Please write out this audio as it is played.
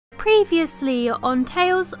Previously on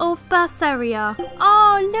Tales of Berseria.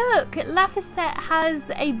 Oh look, Laphicet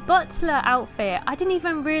has a butler outfit. I didn't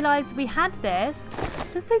even realise we had this.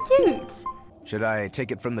 That's so cute. Should I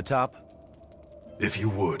take it from the top? If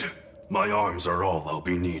you would. My arms are all I'll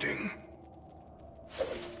be needing.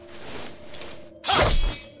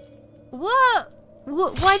 What?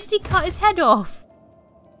 Why did he cut his head off?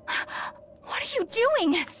 What are you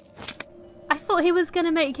doing? I thought he was going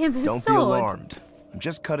to make him his sword. Don't be alarmed. I'm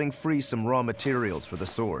just cutting free some raw materials for the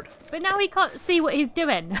sword. But now he can't see what he's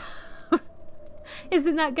doing.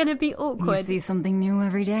 Isn't that going to be awkward? You see something new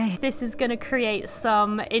every day. This is going to create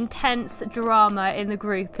some intense drama in the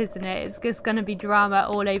group, isn't it? It's just going to be drama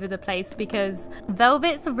all over the place because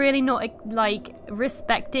Velvet's really not like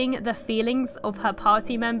respecting the feelings of her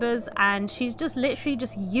party members, and she's just literally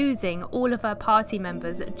just using all of her party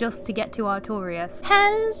members just to get to Artorias.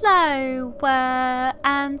 Hello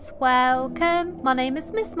and welcome. My name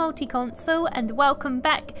is Miss Multiconsole and welcome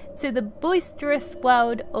back to the boisterous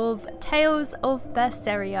world of Tales of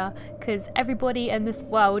Berseria, because everybody in this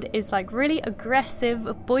world is like really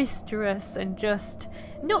aggressive, boisterous, and just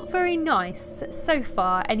not very nice so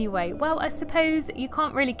far anyway. Well, I suppose you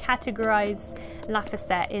can't really categorize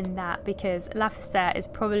Laphicet in that, because Laphicet is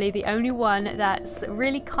probably the only one that's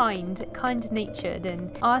really kind-natured,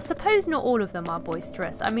 and I suppose not all of them are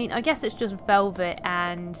boisterous. I mean, I guess it's just Velvet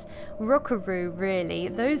and Rockaroo really.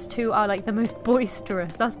 Those two are like the most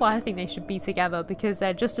boisterous. That's why I think they should be together, because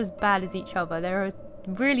they're just as bad as each other. They're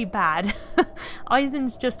really bad.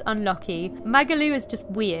 Eisen's just unlucky. Magaloo is just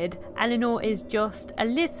weird. Eleanor is just a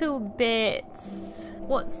little bit,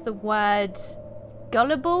 what's the word?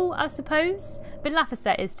 Gullible, I suppose. But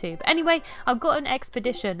Laphicet is too. But anyway, I've got an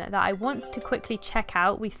expedition that I want to quickly check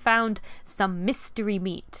out. We found some mystery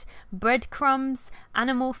meat, breadcrumbs,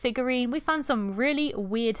 animal figurine. We found some really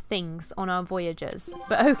weird things on our voyages.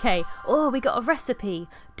 But okay. Oh, we got a recipe.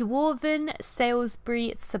 Dwarven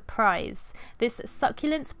Salisbury surprise. This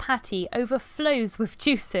succulent patty overflows with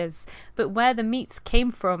juices, but where the meats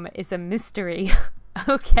came from is a mystery.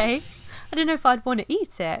 Okay. I don't know if I'd want to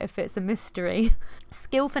eat it if it's a mystery.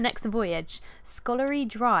 Skill for next voyage. Scholarly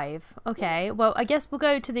drive. Okay, well, I guess we'll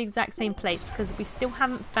go to the exact same place because we still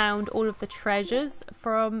haven't found all of the treasures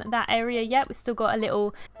from that area yet. We've still got a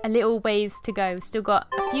little ways to go. Still got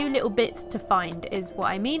a few little bits to find is what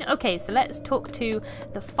I mean. Okay, so let's talk to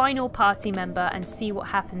the final party member and see what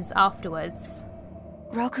happens afterwards.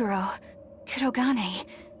 Rokuro, Kurogane.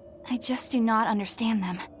 I just do not understand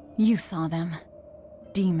them. You saw them.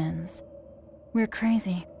 Demons. We're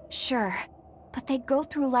crazy. Sure, but they go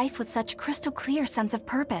through life with such crystal clear sense of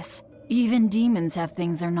purpose. Even demons have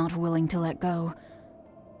things they're not willing to let go.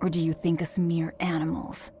 Or do you think us mere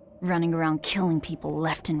animals, running around killing people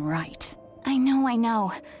left and right? I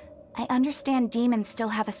know. I understand demons still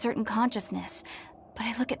have a certain consciousness, but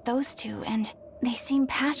I look at those two and they seem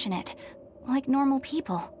passionate, like normal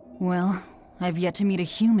people. Well, I've yet to meet a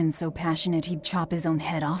human so passionate he'd chop his own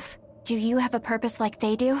head off. Do you have a purpose like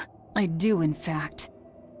they do? I do, in fact.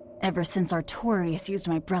 Ever since Artorias used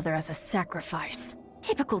my brother as a sacrifice.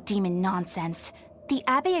 Typical demon nonsense. The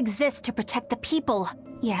Abbey exists to protect the people.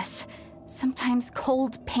 Yes, sometimes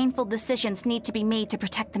cold, painful decisions need to be made to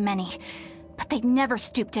protect the many. But they never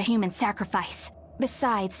stoop to human sacrifice.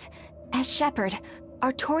 Besides, as shepherd,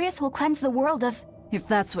 Artorias will cleanse the world of... If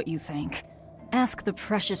that's what you think, ask the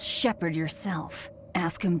precious shepherd yourself.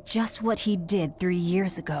 Ask him just what he did 3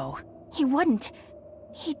 years ago. He wouldn't.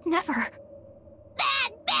 He'd never.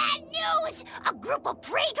 Bad news! A group of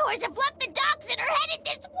praetors have left the docks and are headed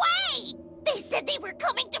this way! They said they were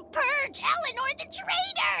coming to purge Eleanor the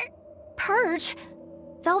traitor! Purge?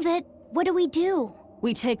 Velvet, what do we do?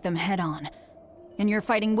 We take them head on. And you're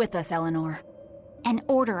fighting with us, Eleanor. An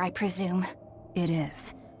order, I presume. It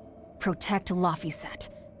is. Protect Laphicet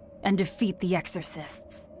and defeat the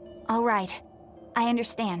Exorcists. All right. I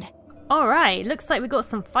understand. Alright, looks like we got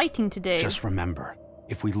some fighting to do. Just remember,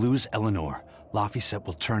 if we lose Eleanor, Laphicet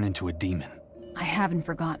will turn into a demon. I haven't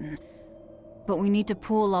forgotten. But we need to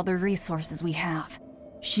pool all the resources we have.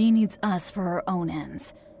 She needs us for her own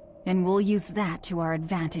ends. And we'll use that to our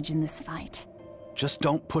advantage in this fight. Just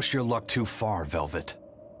don't push your luck too far, Velvet.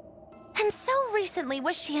 And so recently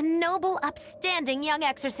was she a noble, upstanding young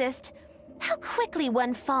exorcist. How quickly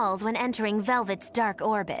one falls when entering Velvet's dark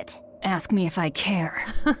orbit. Ask me if I care.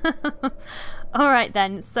 Alright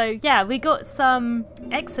then, so yeah, we got some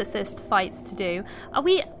exorcist fights to do. Are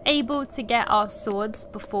we able to get our swords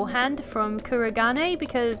beforehand from Kurogane?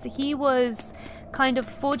 Because he was kind of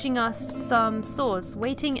forging us some swords.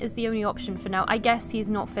 Waiting is the only option for now. I guess he's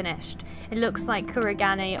not finished. It looks like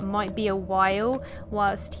Kurogane might be a while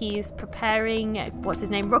whilst he's preparing, what's his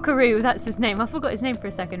name? Rokaru, that's his name. I forgot his name for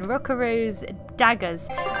a second. Rokaru's daggers.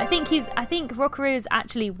 I think Rokaru is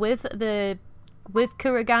actually with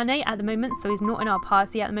Kurogane at the moment, so he's not in our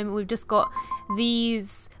party at the moment. We've just got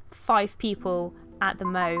these 5 people at the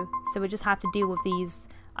Mo, so we just have to deal with these,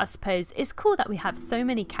 I suppose. It's cool that we have so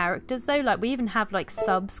many characters though, like we even have like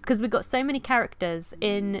subs, because we've got so many characters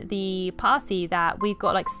in the party that we've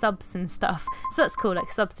got like subs and stuff, so that's cool,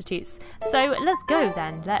 like substitutes. So let's go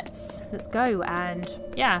then, let's go, and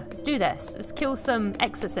yeah, let's do this. Let's kill some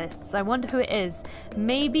Exorcists. I wonder who it is.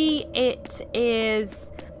 Maybe it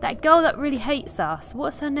is that girl that really hates us.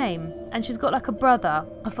 What's her name? And she's got like a brother.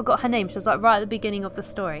 I forgot her name. She was like right at the beginning of the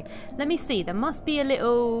story. Let me see. There must be a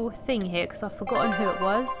little thing here because I've forgotten who it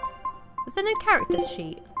was. Is there no character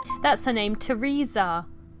sheet? That's her name, Teresa.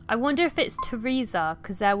 I wonder if it's Teresa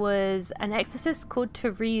because there was an exorcist called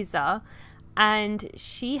Teresa and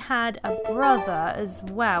she had a brother as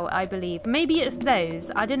well, I believe. Maybe it's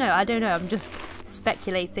those. I don't know. I'm just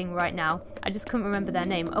speculating right now. I just couldn't remember their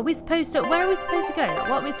name. Are we supposed to... Where are we supposed to go?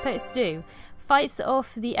 What are we supposed to do? Fights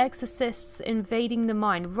off the Exorcists invading the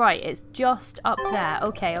mine. Right, it's just up there.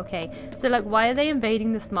 Okay. So, like, why are they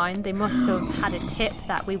invading this mine? They must have had a tip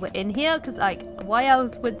that we were in here. Because, like, why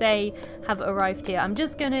else would they have arrived here? I'm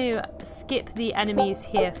just going to skip the enemies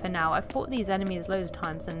here for now. I've fought these enemies loads of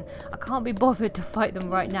times and I can't be bothered to fight them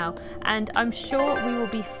right now. And I'm sure we will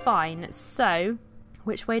be fine. So...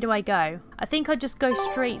 which way do I go? I think I just go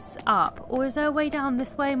straight up. Or is there a way down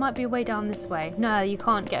this way? Might be a way down this way. No, you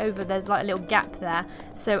can't get over. There's like a little gap there.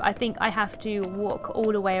 So I think I have to walk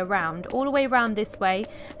all the way around. All the way around this way.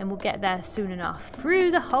 And we'll get there soon enough. Through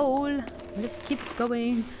the hole. Let's keep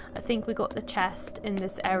going. I think we got the chest in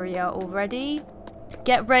this area already.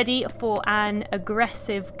 Get ready for an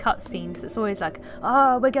aggressive cutscene. So it's always like,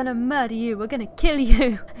 oh, we're gonna murder you, we're gonna kill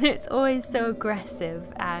you. And it's always so aggressive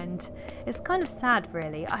and it's kind of sad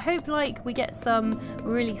really. I hope like we get some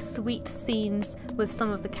really sweet scenes with some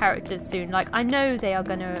of the characters soon. Like I know they are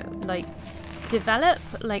gonna like develop,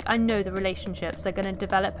 like I know the relationships are going to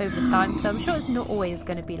develop over time, so I'm sure it's not always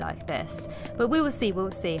going to be like this, but we will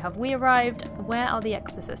see. Have we arrived? Where are the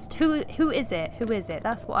Exorcists? Who is it?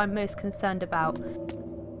 That's what I'm most concerned about.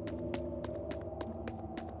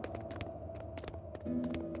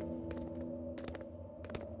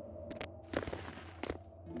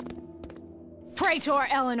 Praetor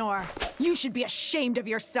Eleanor, you should be ashamed of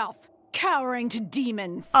yourself. Cowering to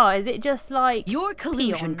demons. Oh, is it just like your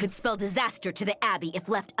collusion peons? could spell disaster to the Abbey if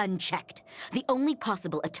left unchecked. The only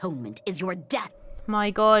possible atonement is your death.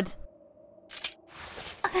 My God.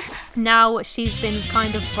 Now she's been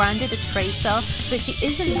kind of branded a traitor, but she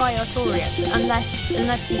isn't by Artorias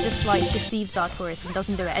unless she just like deceives Artorias and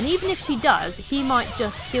doesn't do it. And even if she does, he might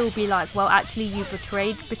just still be like, well, actually you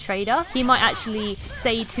betrayed us. He might actually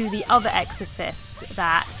say to the other exorcists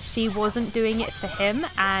that she wasn't doing it for him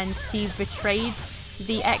and she betrayed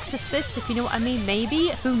the exorcists, if you know what I mean.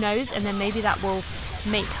 Maybe, who knows, and then maybe that will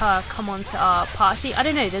make her come onto our party. I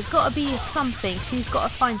don't know, there's got to be something. She's got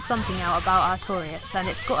to find something out about Artorias and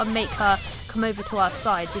it's got to make her come over to our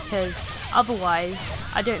side, because otherwise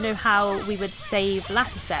I don't know how we would save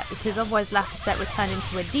Laphicet, because otherwise Laphicet would turn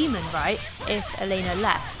into a demon, right, if Elena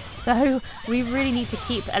left. So we really need to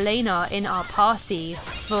keep Elena in our party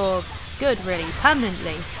for good, really,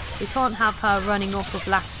 permanently. We can't have her running off with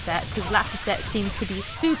Laphicet, because Laphicet seems to be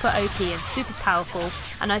super OP and super powerful,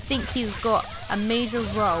 and I think he's got a major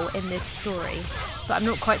role in this story, but I'm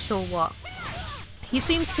not quite sure what. He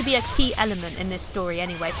seems to be a key element in this story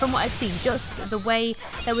anyway, from what I've seen. Just the way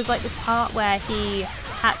there was like this part where he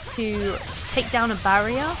had to take down a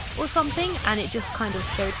barrier or something, and it just kind of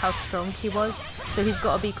showed how strong he was, so he's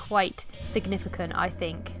got to be quite significant, I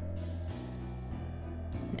think.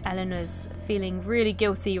 Eleanor's feeling really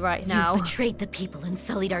guilty right now. You've betrayed the people and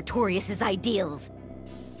sullied Artorias' ideals.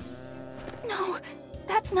 No,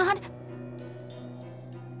 that's not...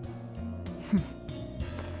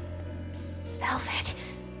 Velvet,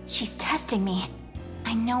 she's testing me.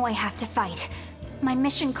 I know I have to fight. My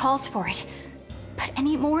mission calls for it. But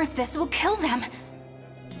any more of this will kill them.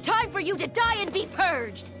 Time for you to die and be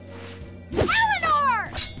purged!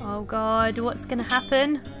 Eleanor! Oh God, what's gonna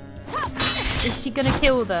happen? Is she gonna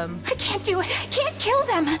kill them? I can't do it. I can't kill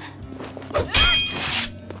them.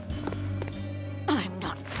 I'm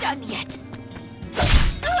not done yet.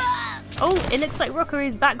 Oh, it looks like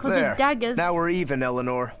Rockery's back with his daggers. Now we're even,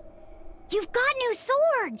 Eleanor. You've got new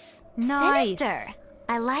swords! Nice. Sinister.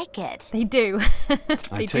 I like it. They do.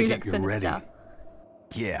 I take it you're ready.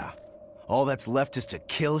 Yeah. All that's left is to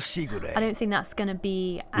kill Shigure. I don't think that's going to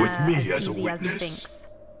be With me as as a easy as he witness. thinks.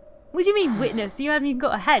 What do you mean witness? You haven't even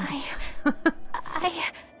got a head.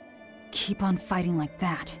 Keep on fighting like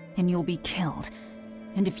that, and you'll be killed.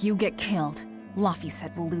 And if you get killed,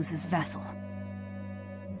 Laphicet will lose his vessel.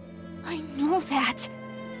 I know that.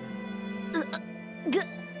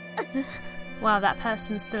 Wow, that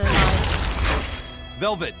person's still alive.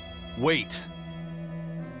 Velvet, wait.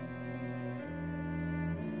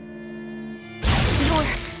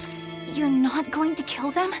 You're not going to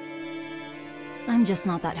kill them? I'm just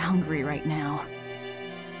not that hungry right now.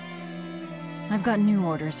 I've got new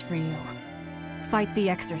orders for you. Fight the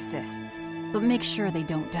Exorcists, but make sure they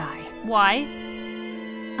don't die. Why?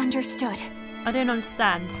 Understood. I don't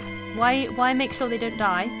understand. Why make sure they don't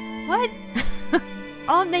die? What?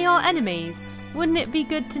 Aren't they our enemies? Wouldn't it be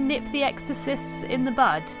good to nip the Exorcists in the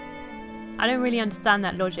bud? I don't really understand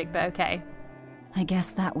that logic, but okay. I guess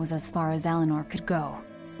that was as far as Eleanor could go.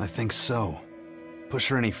 I think so. Push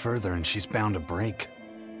her any further and she's bound to break.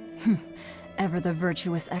 Ever the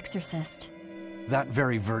virtuous exorcist. That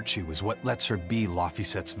very virtue is what lets her be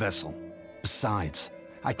Laphicet's vessel. Besides,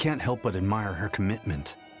 I can't help but admire her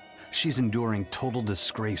commitment. She's enduring total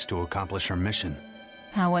disgrace to accomplish her mission.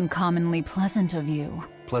 How uncommonly pleasant of you.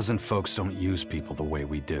 Pleasant folks don't use people the way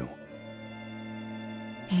we do.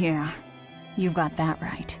 Yeah, you've got that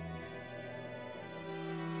right.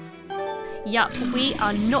 Yup, we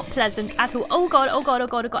are not pleasant at all. Oh god, oh god, oh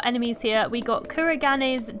god, I've got enemies here. We got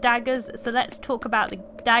Kuragane's daggers, so let's talk about the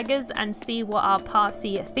daggers and see what our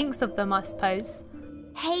party thinks of them, I suppose.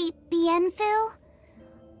 Hey, Bienfil?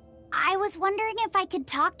 I was wondering if I could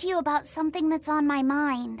talk to you about something that's on my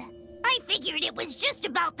mind. I figured it was just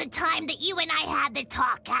about the time that you and I had the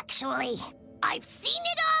talk, actually. I've seen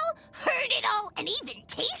it all, heard it all, and even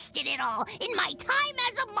tasted it all in my time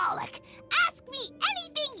as a Moloch. Ask me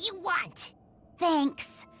anything you want.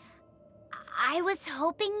 Thanks. I was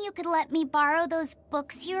hoping you could let me borrow those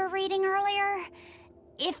books you were reading earlier,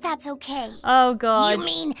 if that's okay. Oh god. You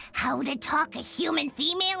mean how to talk a human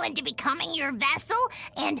female into becoming your vessel,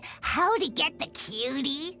 and how to get the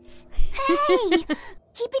cuties? Hey!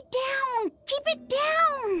 Keep it down! Keep it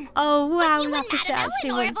down! Oh wow, But you and Laphicet Madame actually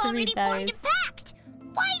Eleanor wants have to already read formed a those. pact.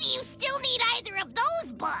 Why do you still need either of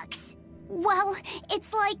those books? Well,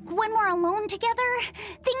 it's like when we're alone together,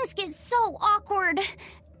 things get so awkward.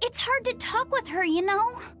 It's hard to talk with her, you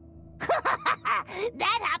know?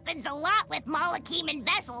 That happens a lot with Malachiman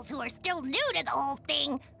vessels who are still new to the whole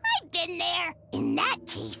thing. I've been there. In that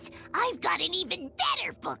case, I've got an even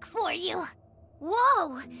better book for you.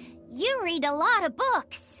 Whoa, you read a lot of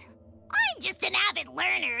books. I'm just an avid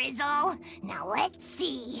learner is all. Now let's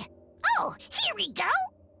see. Oh, here we go.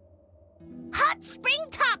 Hot Spring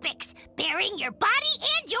Topics, Bearing Your Body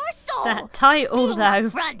and Your Soul. That title Being though.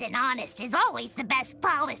 upfront and honest is always the best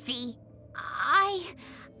policy. I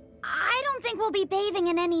don't think we'll be bathing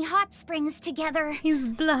in any hot springs together. He's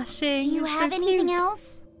blushing. Do you He's have so anything cute.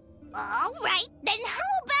 else? All right, then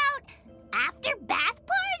how about after bath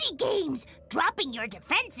party games, dropping your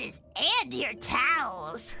defenses and your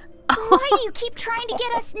towels? Why do you keep trying to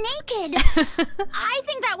get us naked? I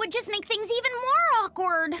think that would just make things even more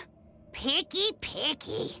awkward. Picky.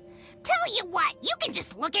 Tell you what, you can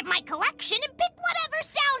just look at my collection and pick whatever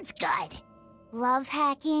sounds good. Love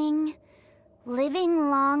hacking, living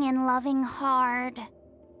long and loving hard,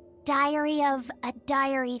 diary of a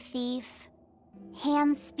diary thief,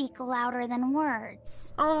 hands speak louder than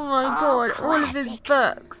words. Oh my god, all of his classics.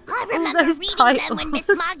 books. I All remember those reading titles. them when Miss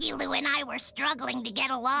Magilu and I were struggling to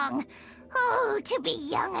get along. Oh, to be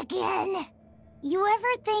young again. You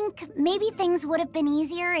ever think maybe things would have been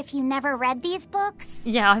easier if you never read these books?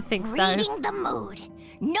 Yeah, I think so. Reading the mood,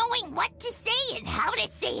 knowing what to say and how to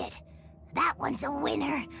say it. That one's a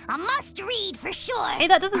winner. A must-read for sure. Hey,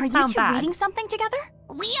 that doesn't Are you sound two bad. reading something together?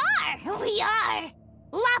 We are.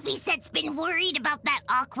 Laphicet's been worried about that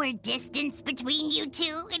awkward distance between you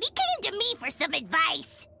two, and he came to me for some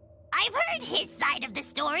advice. I've heard his side of the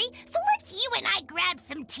story, so let's you and I grab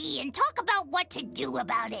some tea and talk about what to do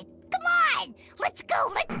about it. Come on, let's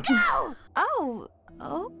go. Oh,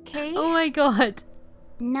 okay. Oh my god.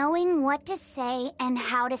 Knowing what to say and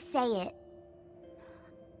how to say it.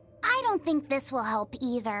 I don't think this will help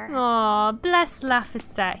either. Aw, bless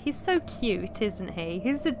Laphicet. He's so cute, isn't he?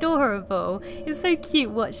 He's adorable. It's so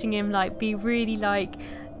cute watching him like be really like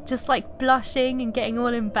just like blushing and getting all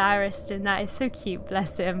embarrassed, and that is so cute,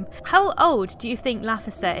 bless him. How old do you think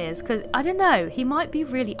Laphicet is? Because I don't know, he might be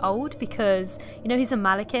really old because, you know, he's a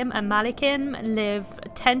Malachim, and Malachim live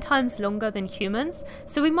 10 times longer than humans,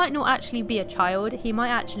 so he might not actually be a child. He might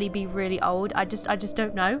actually be really old. I just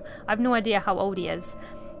don't know. I have no idea how old he is.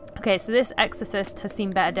 Okay, so this exorcist has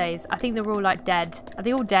seen better days. I think they're all like dead. Are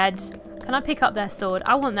they all dead? Can I pick up their sword?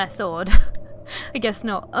 I want their sword. I guess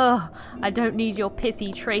not. Ugh, I don't need your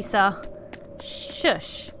pity, Tracer.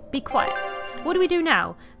 Shush. Be quiet. What do we do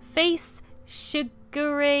now? Face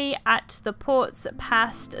Shigure at the ports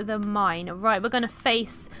past the mine. Right, we're going to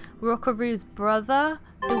face Rockaru's brother.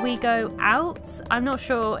 Do we go out? I'm not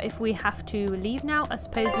sure if we have to leave now. I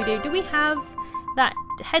suppose we do. Do we have that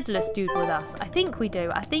headless dude with us? I think we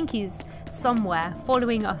do. I think he's somewhere,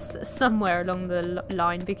 following us somewhere along the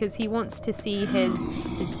line because he wants to see his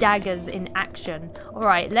daggers in action.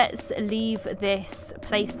 Alright, let's leave this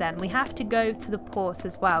place then. We have to go to the port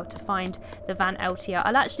as well to find the Van Eltia.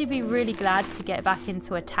 I'll actually be really glad to get back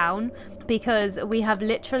into a town because we have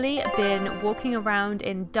literally been walking around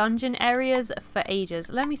in dungeon areas for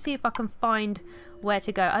ages. Let me see if I can find where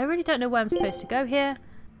to go. I really don't know where I'm supposed to go here.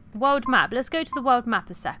 World map. Let's go to the world map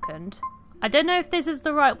a second. I don't know if this is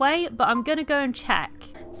the right way, but I'm gonna go and check.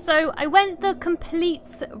 So I went the complete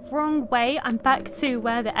wrong way. I'm back to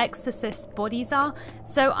where the exorcist bodies are.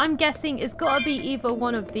 So I'm guessing it's gotta be either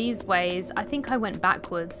one of these ways. I think I went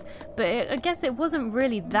backwards, but I guess it wasn't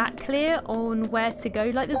really that clear on where to go.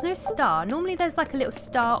 Like there's no star. Normally there's like a little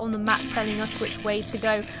star on the map telling us which way to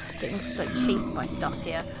go. Getting like chased by stuff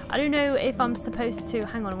here. I don't know if I'm supposed to,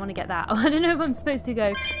 hang on, I want to get that. I don't know if I'm supposed to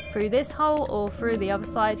go through this hole or through the other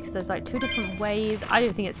side because there's like two different ways. I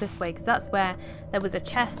don't think it's this way because that's where there was a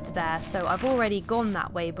chest there, so I've already gone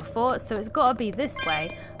that way before, so it's got to be this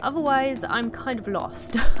way. Otherwise I'm kind of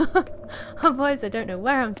lost. Otherwise I don't know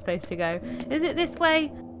where I'm supposed to go. Is it this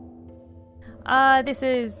way?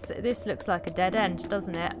 This looks like a dead end,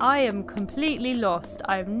 doesn't it? I am completely lost.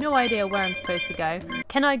 I have no idea where I'm supposed to go.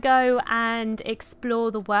 Can I go and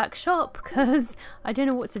explore the workshop? Because I don't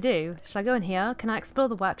know what to do. Should I go in here? Can I explore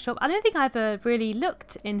the workshop? I don't think I ever really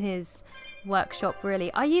looked in his workshop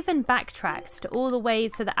really. I even backtracked all the way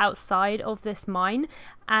to the outside of this mine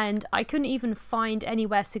and I couldn't even find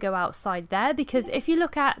anywhere to go outside there because if you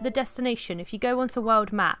look at the destination, if you go onto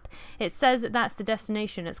world map, it says that that's the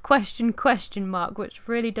destination. It's question mark, which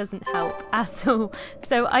really doesn't help at all.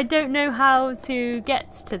 So I don't know how to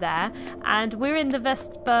get to there, and we're in the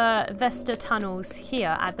Vesper tunnels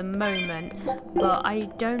here at the moment, but I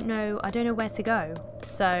don't know where to go.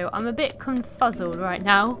 So I'm a bit confuzzled right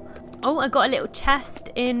now. Oh, I got a little chest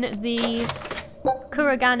in the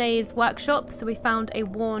Kuragane's workshop, so we found a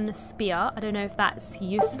worn spear. I don't know if that's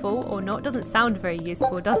useful or not. It doesn't sound very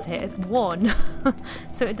useful, does it? It's worn,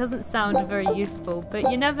 so it doesn't sound very useful, but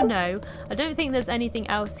you never know. I don't think there's anything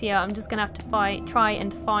else here. I'm just gonna have to try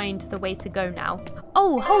and find the way to go now.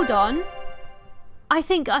 Oh, hold on. I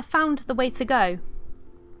think I found the way to go.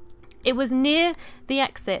 It was near the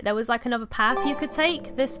exit. There was like another path you could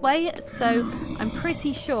take this way, so I'm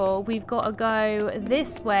pretty sure we've got to go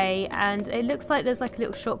this way, and it looks like there's like a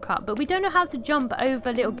little shortcut, but we don't know how to jump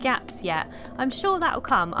over little gaps yet. I'm sure that'll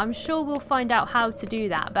come. I'm sure we'll find out how to do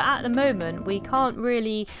that, but at the moment we can't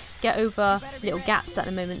really get over little gaps at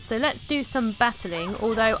the moment, so let's do some battling,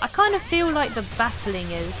 although I kind of feel like the battling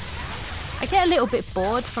is... I get a little bit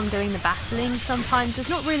bored from doing the battling sometimes. There's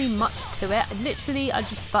not really much to it. I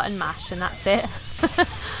just button mash and that's it.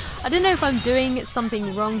 I don't know if I'm doing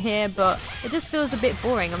something wrong here, but it just feels a bit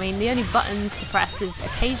boring. I mean, the only buttons to press is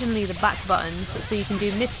occasionally the back buttons, so you can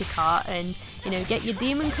do Mystic Heart and, you know, get your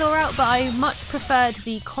Demon Claw out, but I much preferred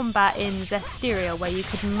the combat in Vesper where you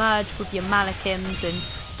could merge with your Malachims and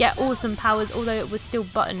get awesome powers, although it was still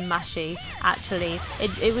button mashy actually.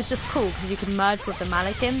 It was just cool because you could merge with the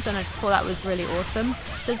Malachims, and I just thought that was really awesome.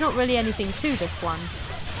 There's not really anything to this one,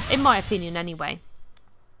 in my opinion anyway.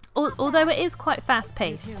 Although it is quite fast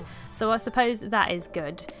paced, so I suppose that is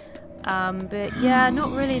good. But yeah,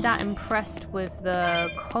 not really that impressed with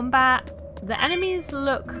the combat. The enemies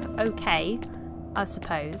look okay, I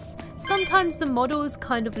suppose. Sometimes the models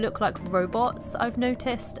kind of look like robots, I've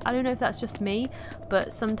noticed. I don't know if that's just me,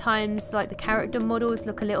 but sometimes like the character models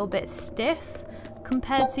look a little bit stiff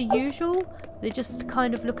compared to usual. They just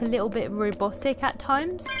kind of look a little bit robotic at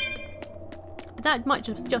times. But that might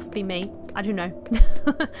just be me. I don't know.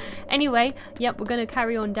 Anyway, yep, we're going to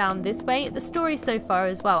carry on down this way. The story so far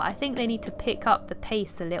as well, I think they need to pick up the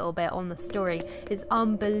pace a little bit on the story. It's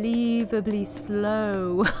unbelievably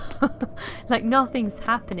slow. Like nothing's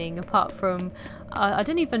happening apart from, I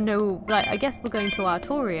don't even know, like I guess we're going to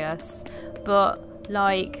Artorias, but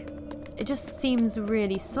like it just seems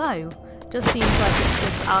really slow. Just seems like it's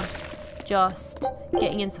just us just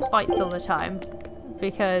getting into fights all the time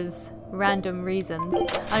because random reasons.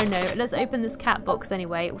 I don't know. Let's open this cat box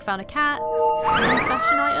anyway. We found a cat. Any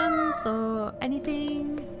fashion items or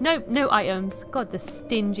anything? Nope, no items. God, the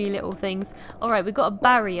stingy little things. Alright, we've got a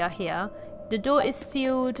barrier here. The door is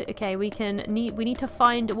sealed. Okay, we need to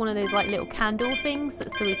find one of those like little candle things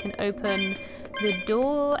so we can open the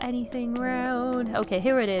door. Anything around? Okay,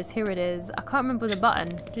 here it is. Here it is. I can't remember the button.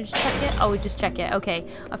 Did you just check it? Oh, we just check it. Okay,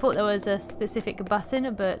 I thought there was a specific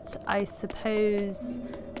button, but I suppose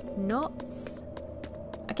not.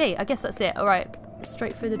 Okay, I guess that's it. All right,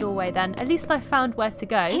 straight through the doorway then. At least I found where to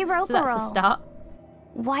go. Hey, so that's the start.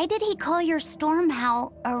 Why did he call your storm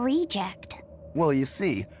howl a reject? Well, you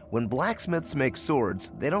see, when blacksmiths make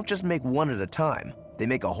swords, they don't just make one at a time. They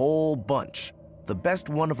make a whole bunch. The best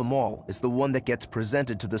one of them all is the one that gets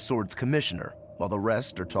presented to the sword's commissioner, while the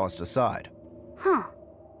rest are tossed aside. Huh.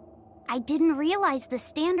 I didn't realize the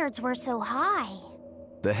standards were so high.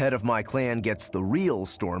 The head of my clan gets the real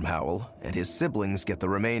storm howl, and his siblings get the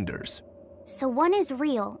remainders. So one is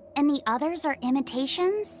real, and the others are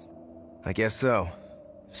imitations? I guess so.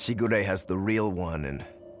 Shigure has the real one, and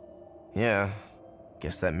yeah,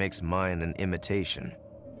 guess that makes mine an imitation.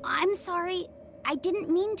 I'm sorry, I didn't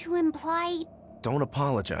mean to imply... Don't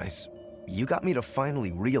apologize. You got me to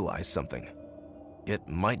finally realize something. It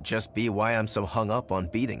might just be why I'm so hung up on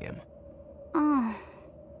beating him. Oh.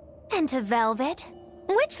 And to Velvet,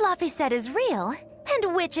 which Laphicet is real,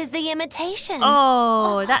 and which is the imitation?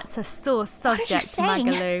 Oh, that's a sore subject, what are you saying?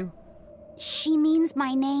 Magalu. She means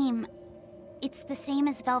my name. It's the same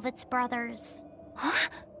as Velvet's brothers. Huh?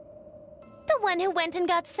 The one who went and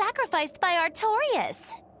got sacrificed by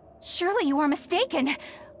Artorias. Surely you are mistaken.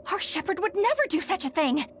 Our shepherd would never do such a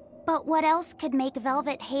thing. But what else could make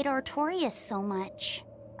Velvet hate Artorias so much?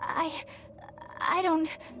 I don't...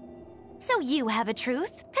 So you have a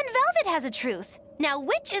truth, and Velvet has a truth. Now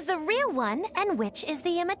which is the real one, and which is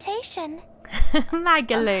the imitation?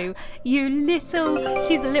 Magalu,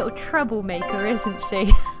 she's a little troublemaker, isn't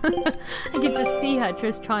she? I can just see her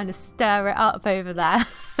just trying to stir it up over there.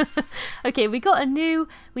 Okay, we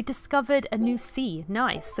discovered a new sea.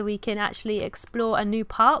 Nice, so we can actually explore a new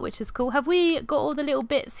part, which is cool. Have we got all the little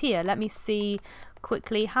bits here? Let me see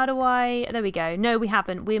quickly. There we go. No, we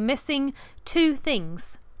haven't. We're missing 2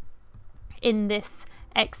 things in this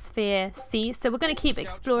X-Sphere sea, so we're going to keep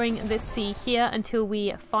exploring this sea here until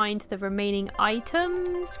we find the remaining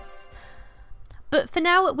items. But for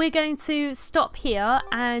now, we're going to stop here,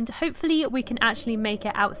 and hopefully we can actually make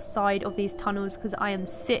it outside of these tunnels, because I am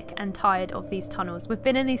sick and tired of these tunnels. We've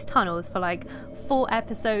been in these tunnels for like 4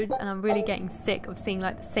 episodes, and I'm really getting sick of seeing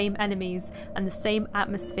like the same enemies and the same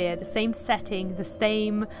atmosphere, the same setting, the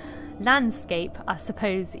same landscape, I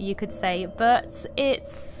suppose you could say. But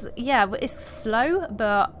it's slow,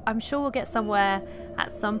 but I'm sure we'll get somewhere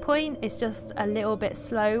at some point. It's just a little bit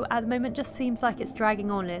slow at the moment, just seems like it's dragging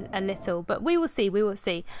on a little, but we will see.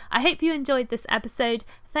 I hope you enjoyed this episode.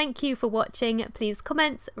 Thank you for watching. Please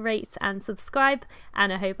comment, rate and subscribe,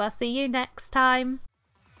 and I hope I'll see you next time.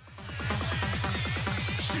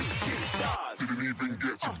 Didn't even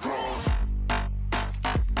get to bronze.